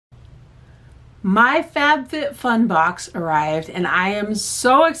My FabFitFun box arrived and I am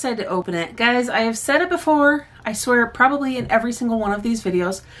so excited to open it. Guys, I have said it before, I swear probably in every single one of these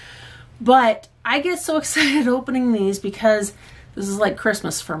videos, but I get so excited opening these because this is like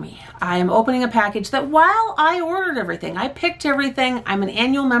Christmas for me. I am opening a package that while I ordered everything, I picked everything, I'm an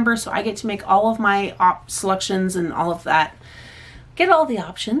annual member, so I get to make all of my selections and all of that. Get all the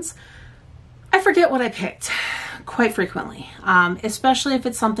options. I forget what I picked quite frequently, especially if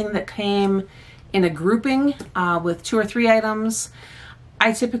it's something that came in a grouping with 2 or 3 items.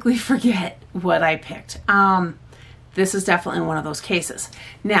 I typically forget what I picked. This is definitely one of those cases.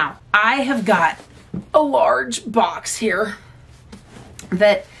 Now, I have got a large box here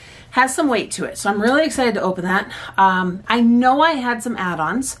that has some weight to it, so I'm really excited to open that. I know I had some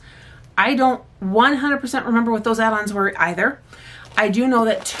add-ons. I don't 100% remember what those add-ons were either. I do know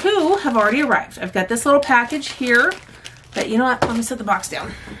that 2 have already arrived. I've got this little package here that, you know what, let me set the box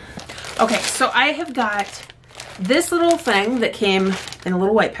down. Okay, so I have got this little thing that came in a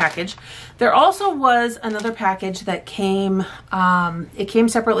little white package. There also was another package that came, it came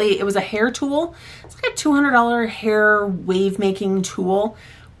separately. It was a hair tool. It's like a $200 hair wave making tool.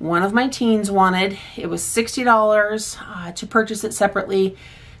 One of my teens wanted. It was $60 to purchase it separately.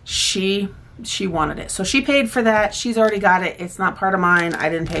 She wanted it. So she paid for that. She's already got it. It's not part of mine. I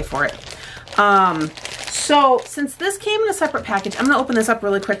didn't pay for it. So since this came in a separate package, I'm going to open this up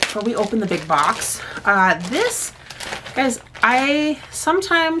really quick before we open the big box. This, guys, I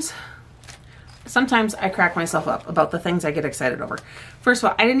sometimes I crack myself up about the things I get excited over. First of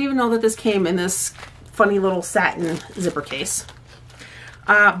all, I didn't even know that this came in this funny little satin zipper case.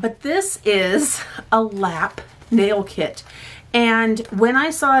 But this is a lap nail kit. And when I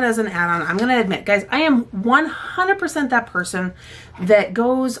saw it as an add-on, I'm going to admit, guys, I am 100% that person that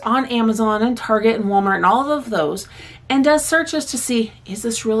goes on Amazon and Target and Walmart and all of those and does searches to see, is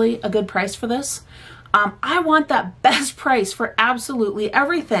this really a good price for this? I want that best price for absolutely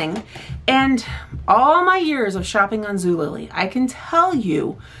everything. And all my years of shopping on Zulily, I can tell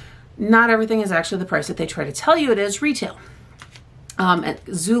you not everything is actually the price that they try to tell you it is retail. And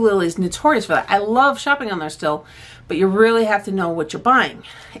Zulily is notorious for that. I love shopping on there still, but you really have to know what you're buying.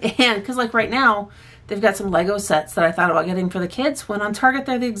 And because like right now, they've got some Lego sets that I thought about getting for the kids, when on Target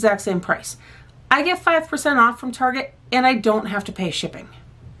they're the exact same price. I get 5% off from Target and I don't have to pay shipping.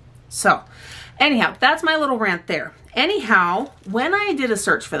 So anyhow, that's my little rant there. Anyhow, when I did a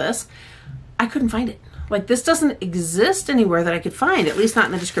search for this, I couldn't find it. Like, this doesn't exist anywhere that I could find, at least not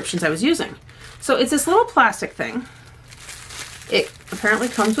in the descriptions I was using. So it's this little plastic thing. It apparently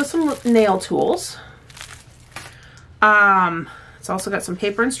comes with some nail tools. It's also got some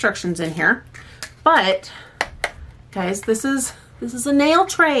paper instructions in here. But, guys, this is a nail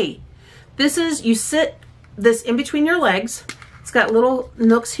tray. This is, you sit this in between your legs. It's got little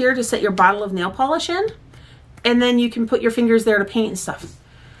nooks here to set your bottle of nail polish in. And then you can put your fingers there to paint and stuff.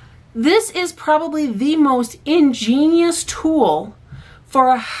 This is probably the most ingenious tool for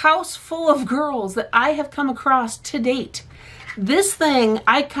a house full of girls that I have come across to date. This thing,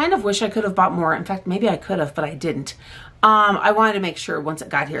 I kind of wish I could have bought more. In fact, maybe I could have, but I didn't. I wanted to make sure once it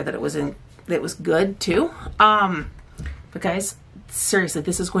got here that it was good too. But guys, seriously,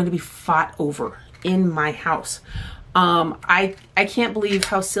 this is going to be fought over in my house. I can't believe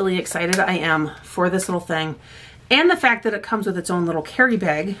how silly excited I am for this little thing. And the fact that it comes with its own little carry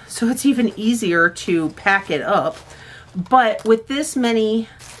bag, so it's even easier to pack it up. But with this many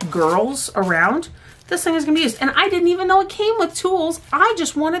girls around, this thing is going to be used. And I didn't even know it came with tools. I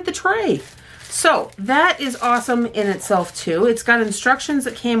just wanted the tray. So that is awesome in itself too. It's got instructions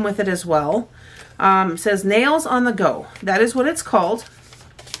that came with it as well. It says nails on the go. That is what it's called.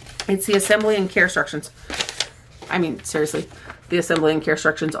 It's the assembly and care instructions. I mean, seriously, the assembly and care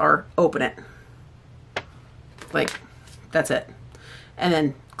instructions are open it. Like, that's it. And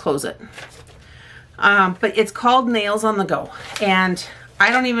then close it. But it's called Nails on the Go. And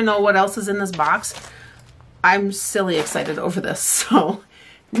I don't even know what else is in this box. I'm silly excited over this. So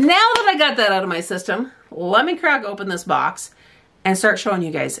now that I got that out of my system, let me crack open this box and start showing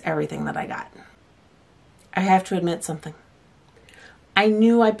you guys everything that I got. I have to admit something. I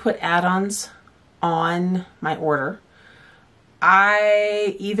knew I put add-ons on my order.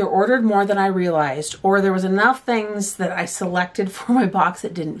 I either ordered more than I realized, or there was enough things that I selected for my box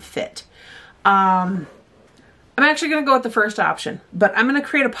that didn't fit. I'm actually going to go with the first option, but I'm going to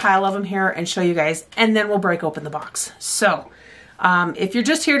create a pile of them here and show you guys, and then we'll break open the box. So if you're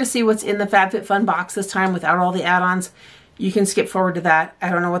just here to see what's in the FabFitFun box this time without all the add-ons, you can skip forward to that. I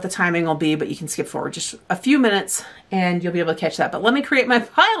don't know what the timing will be, but you can skip forward just a few minutes and you'll be able to catch that. But let me create my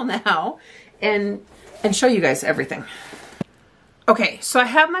pile now and show you guys everything. Okay, so I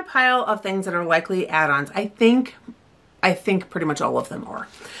have my pile of things that are likely add-ons. I think pretty much all of them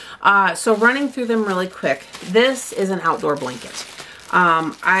are. So running through them really quick, this is an outdoor blanket.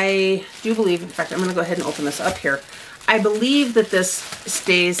 I do believe, in fact, I'm going to go ahead and open this up here. I believe that this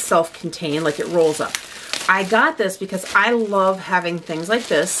stays self-contained, like it rolls up. I got this because I love having things like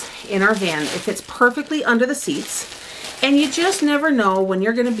this in our van. It fits perfectly under the seats, and you just never know when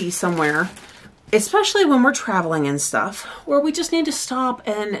you're going to be somewhere, especially when we're traveling and stuff, where we just need to stop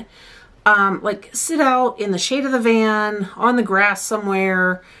and like sit out in the shade of the van, on the grass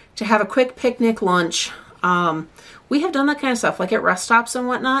somewhere, to have a quick picnic lunch. We have done that kind of stuff, like at rest stops and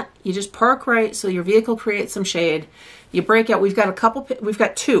whatnot. You just park right so your vehicle creates some shade. You break out. We've got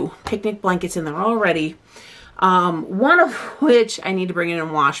 2 picnic blankets in there already. One of which I need to bring in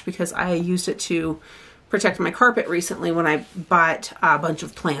and wash because I used it to protect my carpet recently when I bought a bunch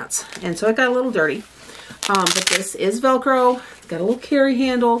of plants. And so it got a little dirty. But this is Velcro. It's got a little carry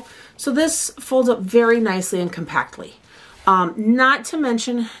handle. So this folds up very nicely and compactly. Not to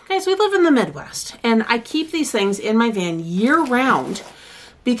mention, guys, we live in the Midwest, and I keep these things in my van year round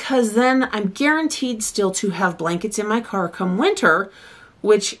because then I'm guaranteed still to have blankets in my car come winter,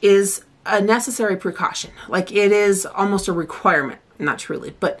 which is a necessary precaution. Like, it is almost a requirement, not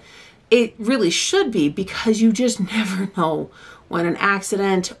truly, but it really should be, because you just never know when an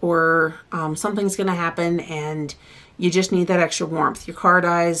accident or something's going to happen and you just need that extra warmth. Your car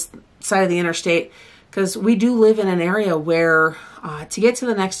dies side of the interstate. Because we do live in an area where to get to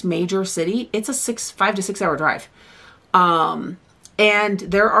the next major city, it's a 5 to 6 hour drive. And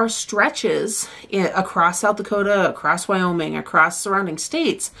there are stretches across South Dakota, across Wyoming, across surrounding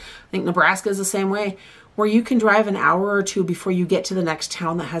states. I think Nebraska is the same way, where you can drive an hour or 2 before you get to the next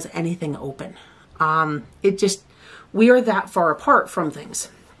town that has anything open. We are that far apart from things.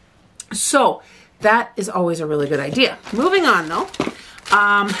 So that is always a really good idea. Moving on though.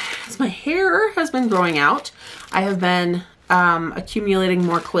 As my hair has been growing out, I have been accumulating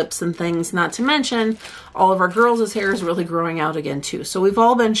more clips and things, not to mention all of our girls' hair is really growing out again too. So we've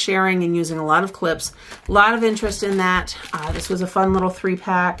all been sharing and using a lot of clips, a lot of interest in that. This was a fun little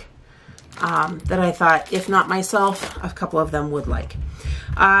 3-pack that I thought, if not myself, a couple of them would like.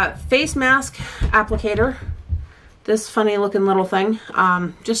 Face mask applicator. This funny looking little thing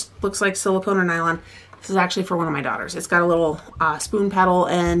just looks like silicone or nylon. This is actually for one of my daughters. It's got a little spoon paddle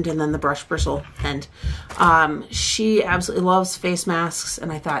end and then the brush bristle end. She absolutely loves face masks,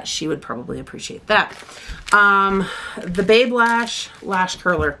 and I thought she would probably appreciate that. The Babe Lash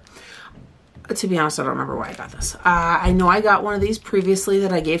curler. To be honest, I don't remember why I got this. I know I got one of these previously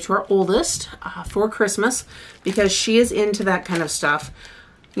that I gave to our oldest for Christmas because she is into that kind of stuff.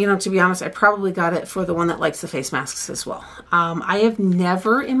 You know, to be honest, I probably got it for the one that likes the face masks as well. I have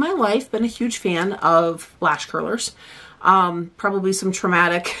never in my life been a huge fan of lash curlers. Probably some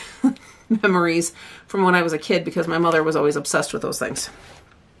traumatic memories from when I was a kid because my mother was always obsessed with those things.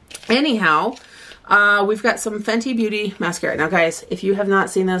 Anyhow, we've got some Fenty Beauty mascara. Now guys, if you have not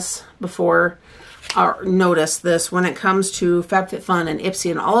seen this before or noticed this, when it comes to FabFitFun and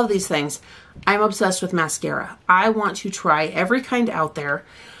Ipsy and all of these things, I'm obsessed with mascara. I want to try every kind out there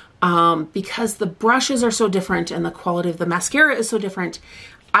because the brushes are so different and the quality of the mascara is so different.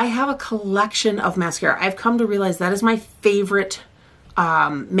 I have a collection of mascara. I've come to realize that is my favorite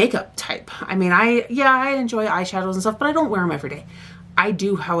makeup type. I mean, I enjoy eyeshadows and stuff, but I don't wear them every day. I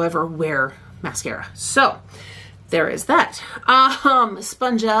do, however, wear mascara. So there is that.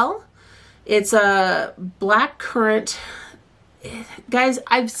 Spongel. It's a black currant. Guys,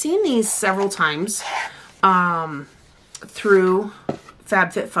 I've seen these several times through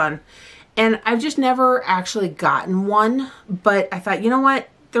FabFitFun, and I've just never actually gotten one, but I thought, you know what?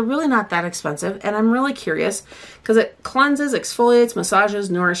 They're really not that expensive, and I'm really curious because it cleanses, exfoliates,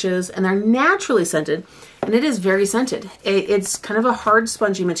 massages, nourishes, and they're naturally scented, and it is very scented. It's kind of a hard,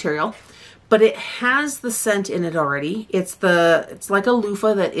 spongy material, but it has the scent in it already. It's like a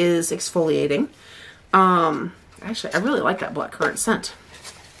loofah that is exfoliating. Actually, I really like that black currant scent.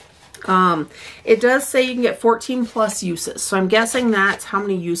 It does say you can get 14 plus uses. So I'm guessing that's how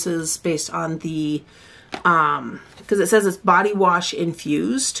many uses based on the, because it says it's body wash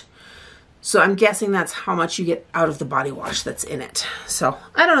infused. So I'm guessing that's how much you get out of the body wash that's in it. So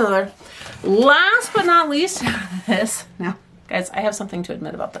I don't know there. Last but not least, this. Now, guys, I have something to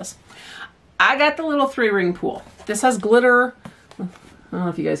admit about this. I got the little 3-ring pool. This has glitter. I don't know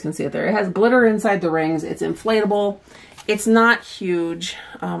if you guys can see it there. It has glitter inside the rings. It's inflatable. It's not huge.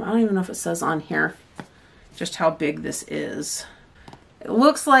 I don't even know if it says on here just how big this is. It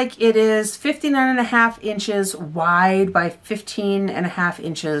looks like it is 59.5 inches wide by 15.5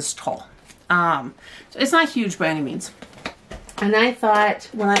 inches tall. So it's not huge by any means. And I thought,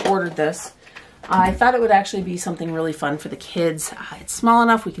 when I ordered this, I thought it would actually be something really fun for the kids. It's small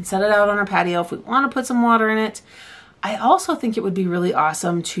enough, we can set it out on our patio if we want to put some water in it. I also think it would be really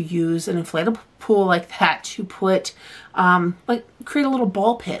awesome to use an inflatable pool like that to put, like create a little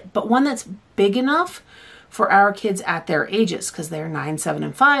ball pit, but one that's big enough for our kids at their ages, because they're 9, 7,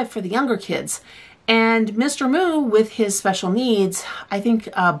 and 5 for the younger kids. And Mr. Moo, with his special needs, I think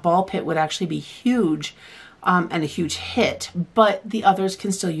a ball pit would actually be huge and a huge hit, but the others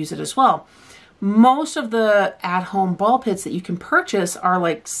can still use it as well. Most of the at-home ball pits that you can purchase are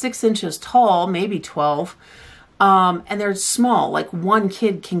like 6 inches tall, maybe 12. And they're small, like one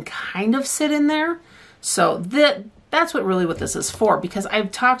kid can kind of sit in there. So that's what this is for, because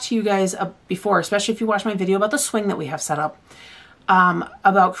I've talked to you guys before, especially if you watch my video about the swing that we have set up,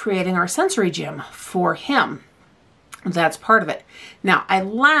 about creating our sensory gym for him. That's part of it. Now, I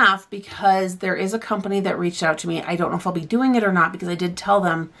laugh because there is a company that reached out to me. I don't know if I'll be doing it or not, because I did tell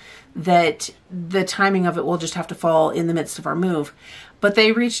them that the timing of it will just have to fall in the midst of our move. But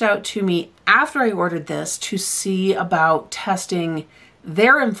they reached out to me after I ordered this to see about testing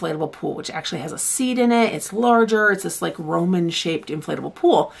their inflatable pool, which actually has a seat in it. It's larger. It's this like Roman shaped inflatable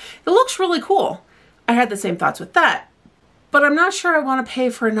pool. It looks really cool. I had the same thoughts with that, but I'm not sure I want to pay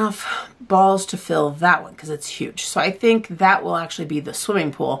for enough balls to fill that one because it's huge. So I think that will actually be the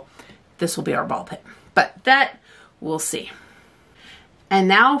swimming pool. This will be our ball pit, but that we'll see. And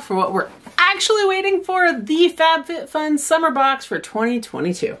now for what we're actually waiting for, the FabFitFun summer box for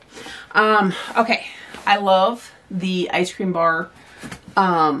 2022. Okay, I love the ice cream bar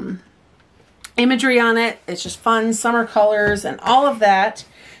imagery on it. It's just fun, summer colors and all of that.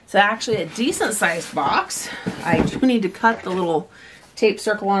 It's actually a decent sized box. I do need to cut the little tape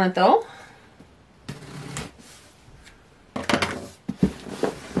circle on it though.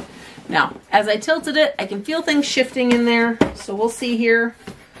 Now, as I tilted it, I can feel things shifting in there. So we'll see here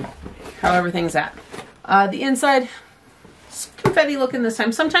how everything's at. The inside, it's confetti looking this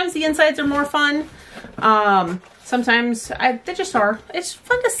time. Sometimes the insides are more fun. Sometimes they just are. It's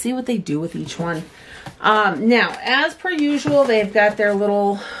fun to see what they do with each one. Now, as per usual, they've got their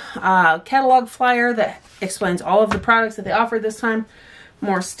little catalog flyer that explains all of the products that they offered this time.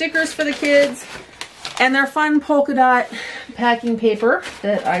 More stickers for the kids. And their fun polka dot packing paper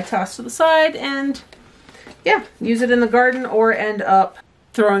that I toss to the side and yeah, use it in the garden or end up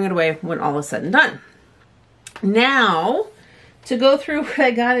throwing it away when all is said and done. Now, to go through what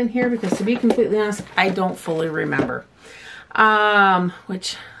I got in here, because to be completely honest, I don't fully remember.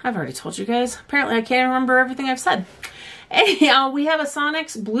 Which I've already told you guys. Apparently I can't remember everything I've said. Anyhow, we have a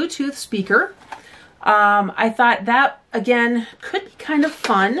Sonics Bluetooth speaker. I thought that, again, could be kind of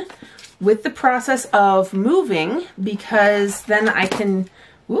fun with the process of moving, because then I can,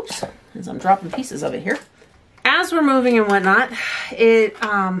 whoops, as I'm dropping pieces of it here. As we're moving and whatnot, it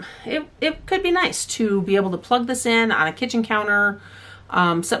could be nice to be able to plug this in on a kitchen counter,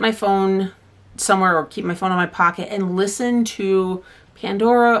 set my phone somewhere or keep my phone in my pocket and listen to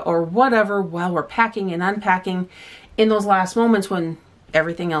Pandora or whatever while we're packing and unpacking in those last moments when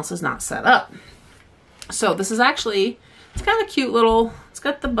everything else is not set up. So this is actually, it's kind of a cute little, it's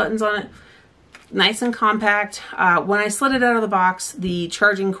got the buttons on it, nice and compact. When I slid it out of the box, the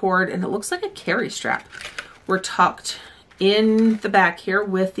charging cord, and it looks like a carry strap, were tucked in the back here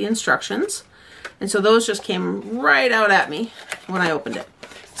with the instructions. And so those just came right out at me when I opened it.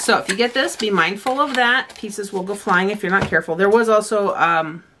 So if you get this, be mindful of that. Pieces will go flying if you're not careful. There was also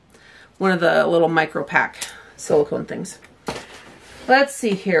one of the little micro pack silicone things. Let's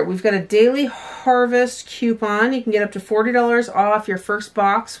see here. We've got a Daily Harvest coupon. You can get up to $40 off your first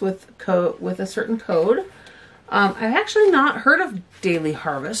box with a certain code. I've actually not heard of Daily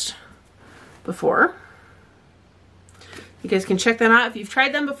Harvest before. You guys can check them out. If you've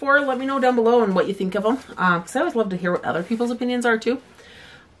tried them before, let me know down below and what you think of them. Because I always love to hear what other people's opinions are too.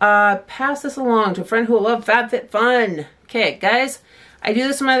 Pass this along to a friend who will love FabFitFun. Okay, guys. I do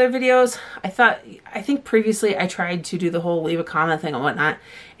this in my other videos. I think previously I tried to do the whole leave a comment thing and whatnot.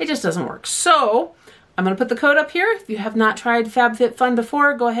 It just doesn't work. So I'm going to put the code up here. If you have not tried FabFitFun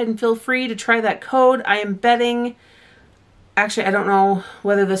before, go ahead and feel free to try that code. I am betting, actually, I don't know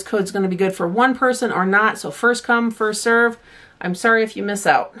whether this code's going to be good for one person or not. So first come, first serve. I'm sorry if you miss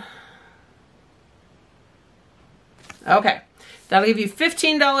out. Okay. That'll give you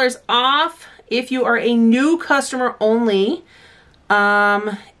 $15 off if you are a new customer only.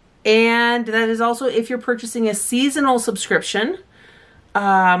 And that is also if you're purchasing a seasonal subscription,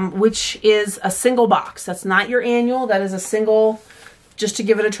 which is a single box. That's not your annual. That is a single, just to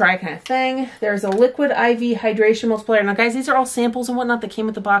give it a try kind of thing. There's a liquid IV hydration multiplier. Now, guys, these are all samples and whatnot that came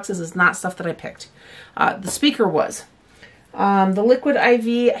with the boxes. Is not stuff that I picked. The speaker was. The liquid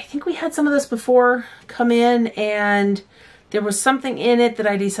IV, I think we had some of this before come in, and there was something in it that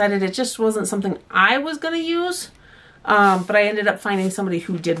I decided it just wasn't something I was going to use. But I ended up finding somebody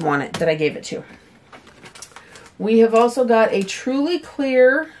who did want it that I gave it to. We have also got a Truly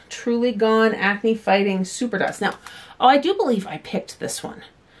Clear, Truly Gone Acne Fighting Super Dust. Now, I do believe I picked this one.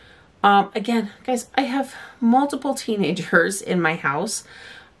 Again, guys, I have multiple teenagers in my house.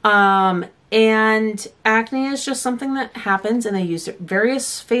 And acne is just something that happens, and they use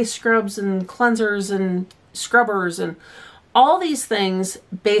various face scrubs and cleansers and scrubbers and all these things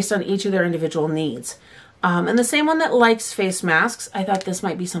based on each of their individual needs. And the same one that likes face masks, I thought this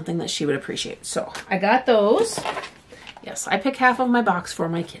might be something that she would appreciate. So I got those. Yes, I pick half of my box for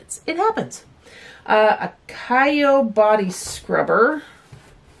my kids. It happens. A Kayo body scrubber.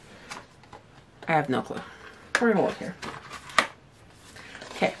 I have no clue. We're gonna look here.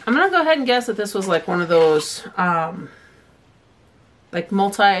 Okay, I'm gonna go ahead and guess that this was like one of those like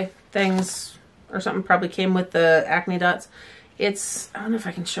multi things or something. Probably came with the acne dots. It's, I don't know if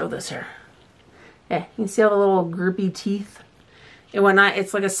I can show this here. Yeah, you can see all the little groupy teeth and whatnot.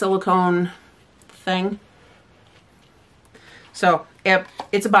 It's like a silicone thing. So, yep,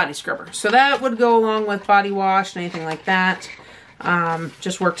 it's a body scrubber. So that would go along with body wash and anything like that.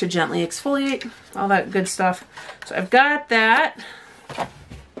 Just work to gently exfoliate, all that good stuff. So I've got that.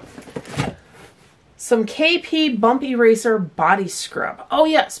 Some KP Bump Eraser Body Scrub. Oh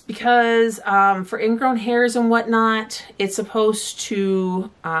yes, because for ingrown hairs and whatnot, it's supposed to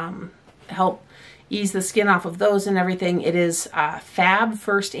help ease the skin off of those and everything. It is Fab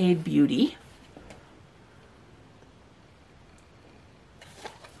First Aid Beauty.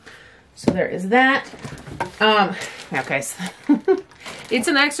 So there is that. Okay, so it's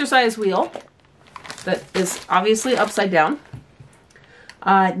an exercise wheel that is obviously upside down.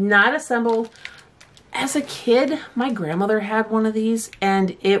 Not assembled. As a kid, my grandmother had one of these,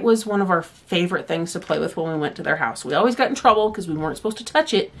 and it was one of our favorite things to play with when we went to their house. We always got in trouble because we weren't supposed to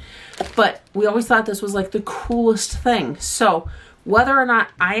touch it, but we always thought this was like the coolest thing. So whether or not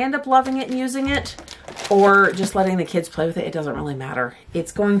I end up loving it and using it, or just letting the kids play with it, it doesn't really matter.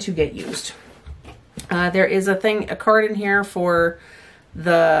 It's going to get used. There is a card in here for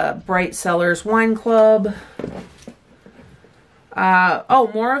the Bright Cellars Wine Club.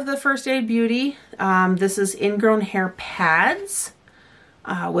 More of the First Aid Beauty. This is ingrown hair pads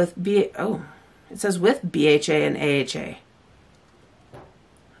with it says with BHA and AHA.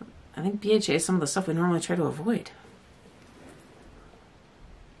 I think BHA is some of the stuff we normally try to avoid.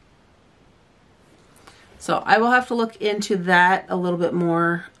 So I will have to look into that a little bit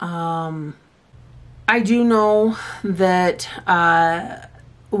more. I do know that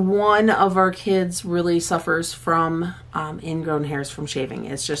one of our kids really suffers from ingrown hairs from shaving.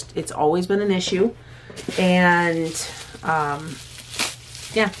 It's always been an issue. And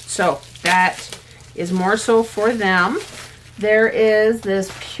yeah, so that is more so for them. There is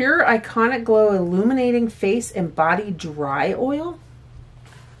this Pure Iconic Glow Illuminating Face and Body Dry Oil.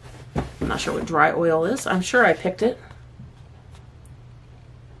 I'm not sure what dry oil is. I'm sure I picked it.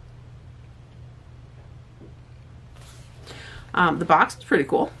 The box is pretty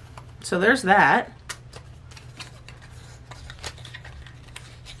cool. So there's that.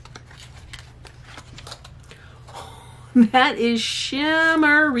 That is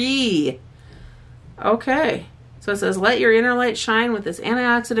shimmery. Okay. So it says, let your inner light shine with this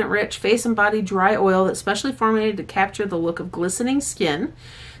antioxidant-rich face and body dry oil that's specially formulated to capture the look of glistening skin.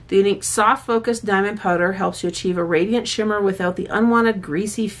 The unique soft focused diamond powder helps you achieve a radiant shimmer without the unwanted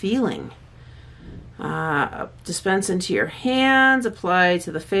greasy feeling. Dispense into your hands, apply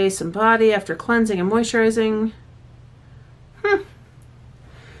to the face and body after cleansing and moisturizing.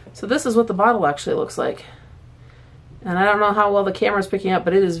 So this is what the bottle actually looks like. And I don't know how well the camera's picking up,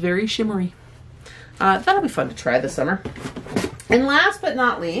 but it is very shimmery. That'll be fun to try this summer. And last but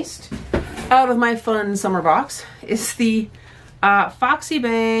not least, out of my fun summer box, is the Foxy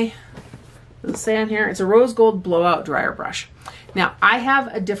Bay, does it say on here? It's a rose gold blowout dryer brush. Now, I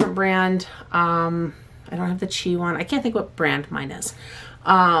have a different brand. I don't have the Chi one. I can't think what brand mine is.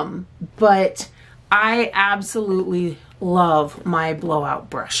 But I absolutely love my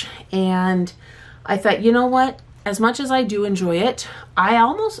blowout brush. And I thought, you know what? As much as I do enjoy it, I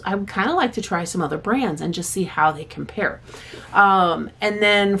would kind of like to try some other brands and just see how they compare. And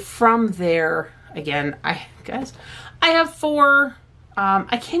then from there, again, I have four,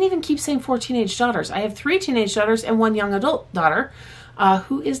 I can't even keep saying 4 teenage daughters. I have 3 teenage daughters and 1 young adult daughter,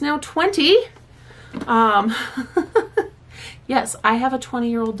 who is now 20. Yes, I have a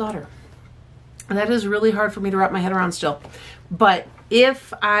 20-year-old daughter. And that is really hard for me to wrap my head around still. But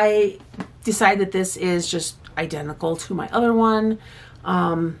if I decide that this is just identical to my other one.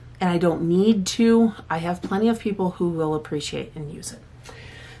 And I don't need to. I have plenty of people who will appreciate and use it.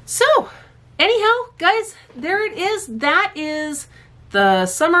 So anyhow, guys, there it is. That is the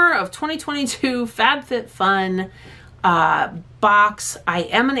summer of 2022 FabFitFun box. I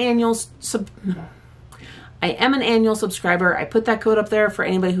am an annual subscriber. I put that code up there for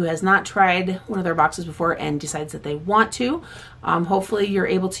anybody who has not tried one of their boxes before and decides that they want to. Hopefully you're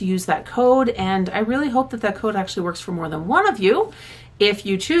able to use that code, and I really hope that that code actually works for more than one of you if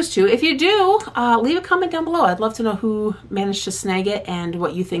you choose to. If you do, leave a comment down below. I'd love to know who managed to snag it and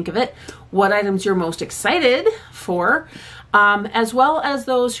what you think of it, what items you're most excited for. As well as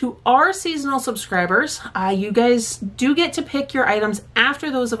those who are seasonal subscribers. You guys do get to pick your items after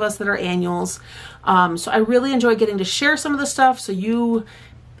those of us that are annuals. So I really enjoy getting to share some of the stuff so you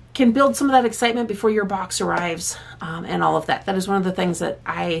can build some of that excitement before your box arrives, and all of that. That is one of the things that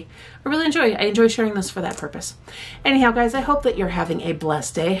I really enjoy. I enjoy sharing this for that purpose. Anyhow, guys, I hope that you're having a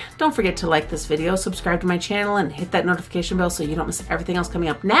blessed day. Don't forget to like this video, subscribe to my channel, and hit that notification bell so you don't miss everything else coming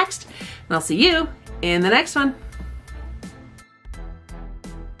up next. And I'll see you in the next one.